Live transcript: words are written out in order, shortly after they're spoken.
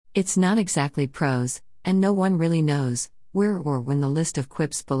It's not exactly prose, and no one really knows where or when the list of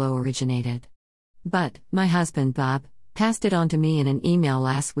quips below originated. But my husband, Bob, passed it on to me in an email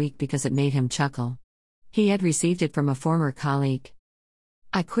last week because it made him chuckle. He had received it from a former colleague.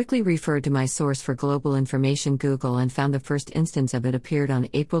 I quickly referred to my source for global information, Google, and found the first instance of it appeared on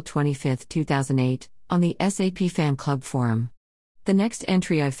April 25, 2008, on the SAP Fan Club forum. The next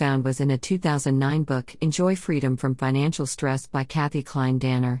entry I found was in a 2009 book, Enjoy Freedom from Financial Stress by Kathy Klein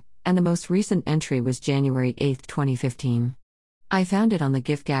Danner, and the most recent entry was January 8, 2015. I found it on the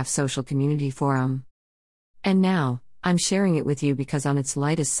giffgaff social community forum. And now, I'm sharing it with you because on its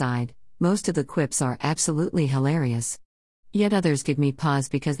lightest side, most of the quips are absolutely hilarious. Yet others give me pause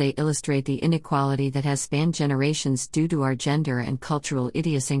because they illustrate the inequality that has spanned generations due to our gender and cultural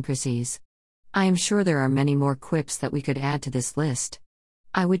idiosyncrasies. I am sure there are many more quips that we could add to this list.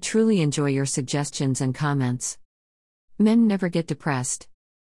 I would truly enjoy your suggestions and comments. Men never get depressed.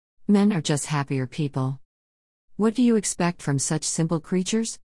 Men are just happier people. What do you expect from such simple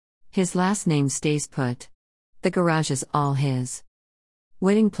creatures? His last name stays put. The garage is all his.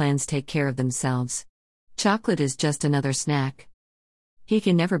 Wedding plans take care of themselves. Chocolate is just another snack. He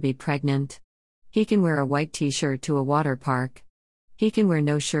can never be pregnant. He can wear a white t-shirt to a water park. He can wear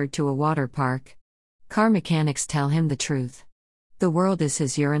no shirt to a water park. Car mechanics tell him the truth. The world is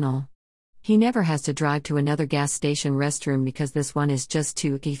his urinal. He never has to drive to another gas station restroom because this one is just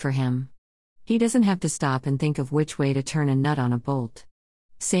too icky for him. He doesn't have to stop and think of which way to turn a nut on a bolt.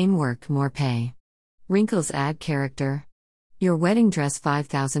 Same work, more pay. Wrinkles add character. Your wedding dress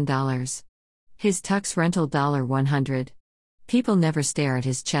 $5,000. His tux rental $100. People never stare at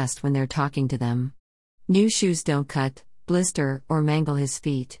his chest when they're talking to them. New shoes don't cut, blister, or mangle his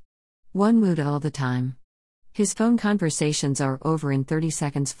feet. One mood all the time. His phone conversations are over in 30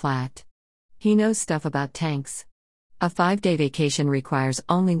 seconds flat. He knows stuff about tanks. A 5-day vacation requires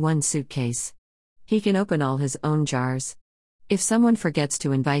only one suitcase. He can open all his own jars. If someone forgets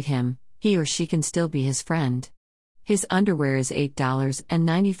to invite him, he or she can still be his friend. His underwear is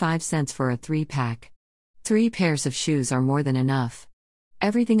 $8.95 for a 3-pack. 3 pairs of shoes are more than enough.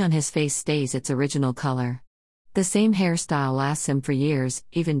 Everything on his face stays its original color. The same hairstyle lasts him for years,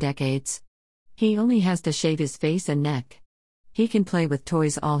 even decades. He only has to shave his face and neck. He can play with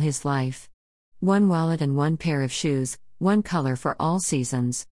toys all his life. 1 wallet and 1 pair of shoes, 1 color for all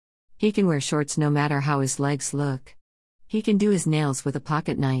seasons. He can wear shorts no matter how his legs look. He can do his nails with a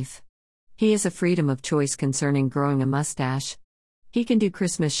pocket knife. He has a freedom of choice concerning growing a mustache. He can do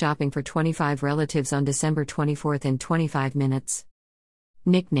Christmas shopping for 25 relatives on December 24th in 25 minutes.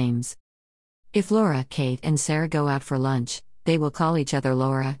 Nicknames. If Laura, Kate, and Sarah go out for lunch, they will call each other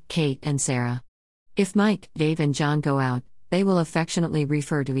Laura, Kate, and Sarah. If Mike, Dave, and John go out, they will affectionately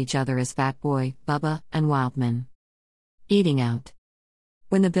refer to each other as Fat Boy, Bubba, and Wildman. Eating out.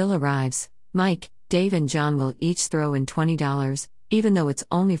 When the bill arrives, Mike, Dave, and John will each throw in $20, even though it's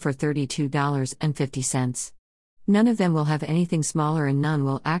only for $32.50. None of them will have anything smaller and none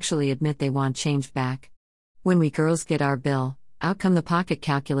will actually admit they want change back. When we girls get our bill, out come the pocket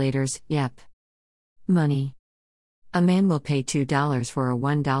calculators, yep. Money. A man will pay $2 for a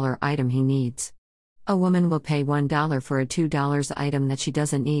 $1 item he needs. A woman will pay $1 for a $2 item that she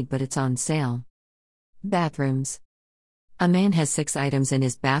doesn't need but it's on sale. Bathrooms. A man has 6 items in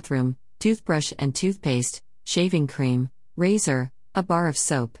his bathroom: toothbrush and toothpaste, shaving cream, razor, a bar of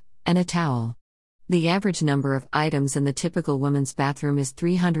soap, and a towel. The average number of items in the typical woman's bathroom is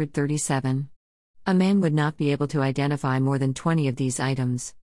 337. A man would not be able to identify more than 20 of these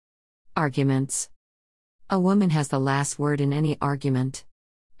items. Arguments. A woman has the last word in any argument.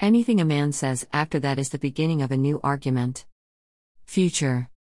 Anything a man says after that is the beginning of a new argument. Future.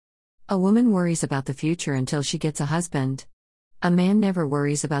 A woman worries about the future until she gets a husband. A man never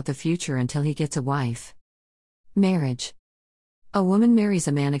worries about the future until he gets a wife. Marriage. A woman marries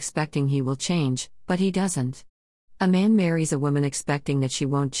a man expecting he will change, but he doesn't. A man marries a woman expecting that she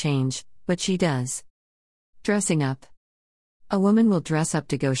won't change, but she does. Dressing up. A woman will dress up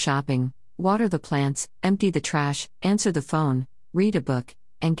to go shopping, water the plants, empty the trash, answer the phone, read a book,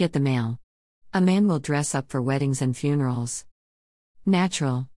 and get the mail. A man will dress up for weddings and funerals.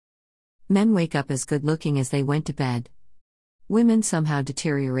 Natural. Men wake up as good looking as they went to bed. Women somehow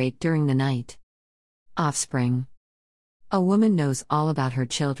deteriorate during the night. Offspring. A woman knows all about her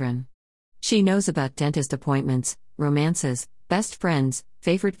children. She knows about dentist appointments, romances, best friends,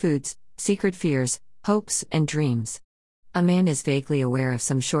 favorite foods, secret fears, hopes, and dreams. A man is vaguely aware of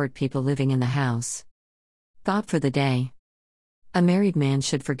some short people living in the house. Thought for the day. A married man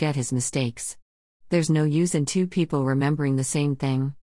should forget his mistakes. There's no use in 2 people remembering the same thing.